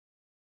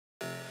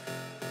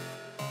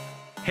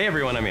Hey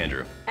everyone, I'm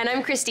Andrew. And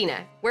I'm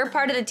Christina. We're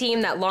part of the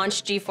team that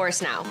launched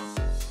GeForce Now.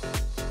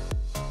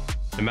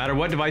 No matter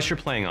what device you're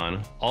playing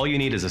on, all you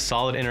need is a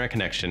solid internet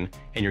connection,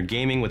 and you're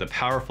gaming with a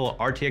powerful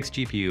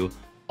RTX GPU,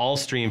 all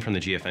streamed from the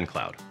GFN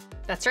cloud.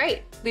 That's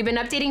right. We've been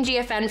updating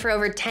GFN for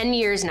over 10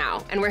 years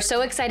now, and we're so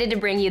excited to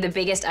bring you the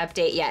biggest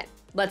update yet.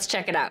 Let's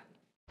check it out.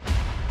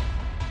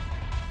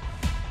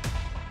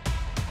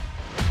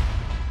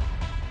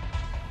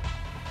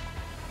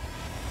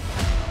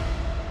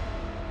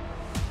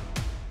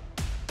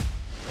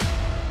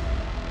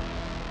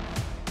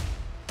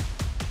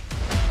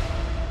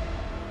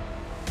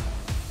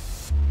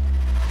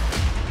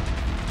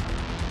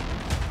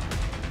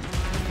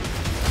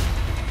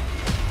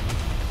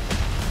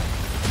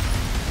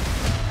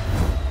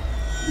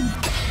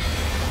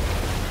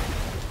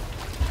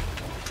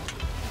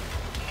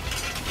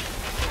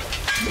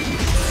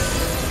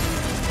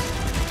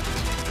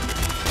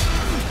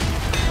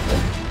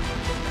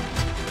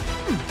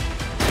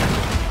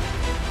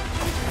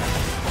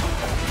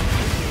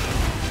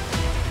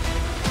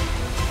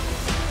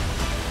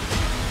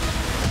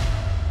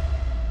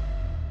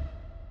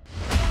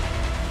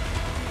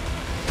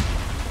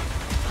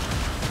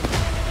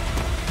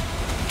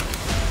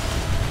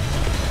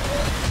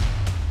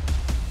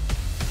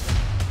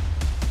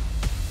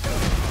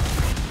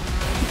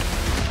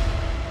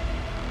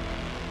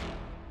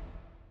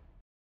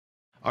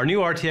 Our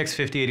new RTX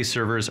 5080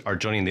 servers are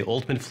joining the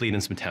Ultimate fleet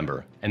in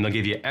September, and they'll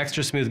give you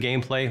extra smooth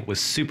gameplay with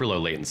super low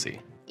latency.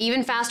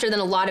 Even faster than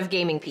a lot of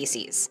gaming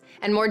PCs.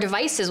 And more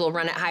devices will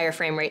run at higher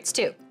frame rates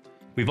too.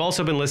 We've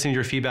also been listening to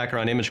your feedback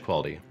around image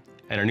quality,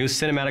 and our new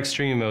cinematic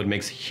streaming mode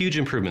makes huge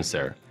improvements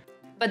there.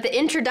 But the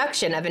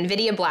introduction of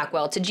NVIDIA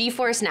Blackwell to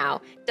GeForce Now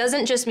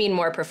doesn't just mean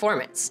more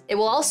performance. It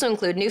will also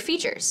include new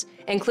features,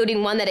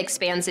 including one that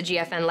expands the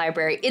GFN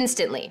library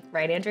instantly.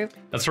 Right, Andrew?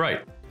 That's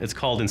right. It's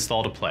called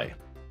Install to Play.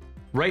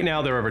 Right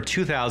now, there are over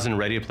 2,000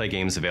 ready-to-play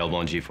games available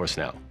on GeForce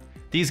Now.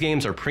 These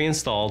games are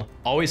pre-installed,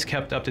 always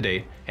kept up to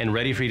date, and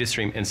ready for you to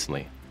stream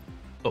instantly.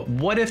 But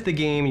what if the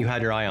game you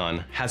had your eye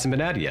on hasn't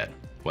been added yet?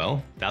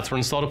 Well, that's where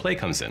Install to Play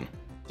comes in.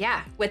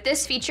 Yeah, with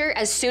this feature,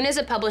 as soon as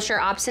a publisher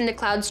opts into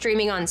cloud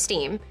streaming on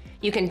Steam,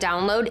 you can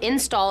download,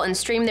 install, and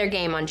stream their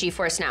game on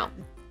GeForce Now.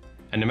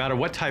 And no matter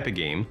what type of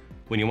game,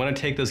 when you want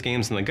to take those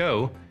games on the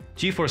go,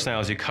 GeForce Now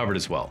has you covered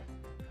as well.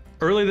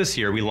 Early this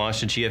year, we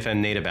launched a GFN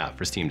native app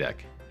for Steam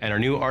Deck, and our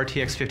new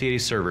RTX 5080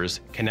 servers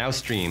can now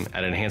stream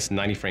at an enhanced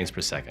 90 frames per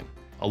second,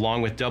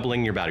 along with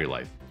doubling your battery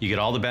life. You get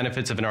all the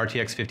benefits of an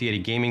RTX 5080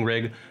 gaming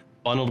rig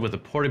bundled with the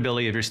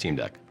portability of your Steam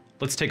Deck.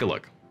 Let's take a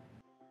look.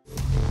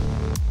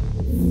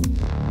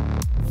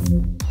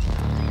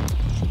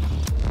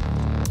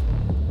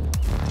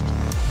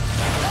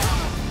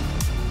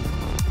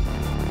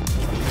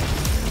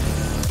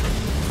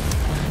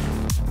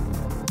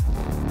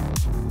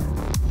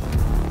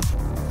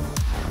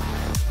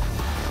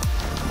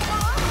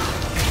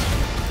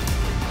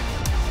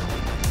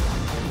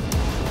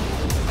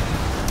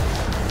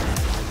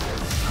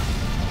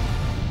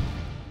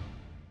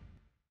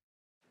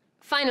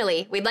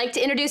 Finally, we'd like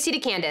to introduce you to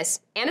Candace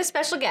and a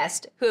special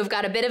guest who have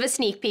got a bit of a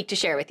sneak peek to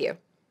share with you.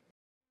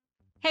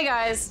 Hey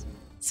guys,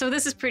 so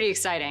this is pretty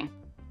exciting.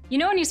 You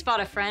know when you spot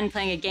a friend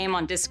playing a game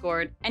on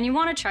Discord and you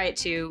want to try it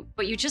too,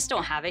 but you just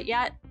don't have it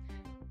yet?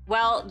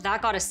 Well,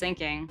 that got us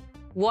thinking,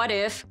 what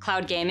if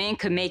cloud gaming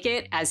could make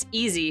it as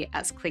easy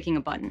as clicking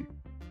a button?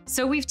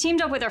 So we've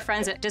teamed up with our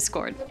friends at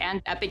Discord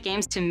and Epic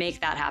Games to make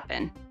that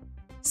happen.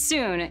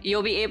 Soon,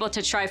 you'll be able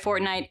to try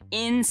Fortnite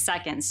in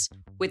seconds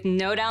with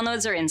no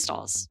downloads or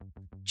installs.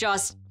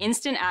 Just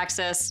instant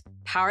access,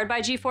 powered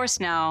by GeForce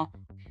Now.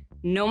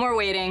 No more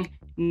waiting,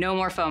 no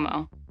more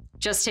FOMO.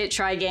 Just hit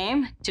try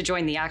game to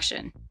join the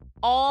action.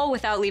 All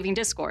without leaving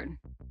Discord.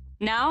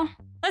 Now,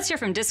 let's hear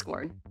from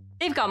Discord.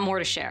 They've got more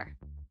to share.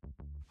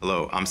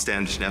 Hello, I'm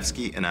Stan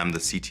Wisniewski, and I'm the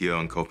CTO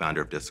and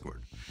co-founder of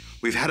Discord.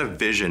 We've had a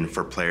vision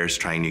for players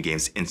trying new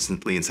games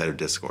instantly inside of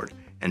Discord,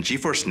 and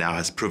GeForce Now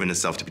has proven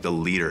itself to be the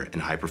leader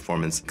in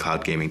high-performance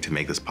cloud gaming to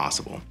make this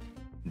possible.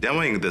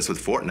 Demoing this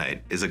with Fortnite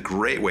is a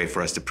great way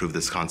for us to prove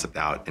this concept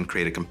out and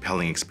create a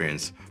compelling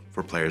experience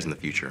for players in the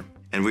future.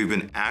 And we've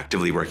been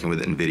actively working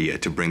with NVIDIA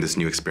to bring this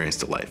new experience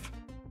to life.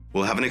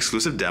 We'll have an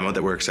exclusive demo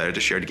that we're excited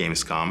to share at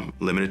Gamescom,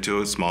 limited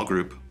to a small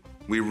group.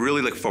 We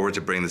really look forward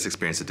to bringing this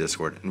experience to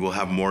Discord, and we'll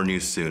have more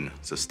news soon,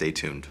 so stay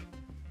tuned.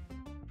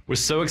 We're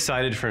so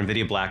excited for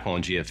NVIDIA Blackwell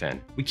and GFN.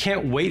 We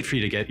can't wait for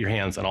you to get your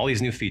hands on all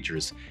these new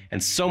features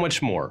and so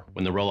much more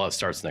when the rollout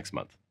starts next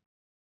month.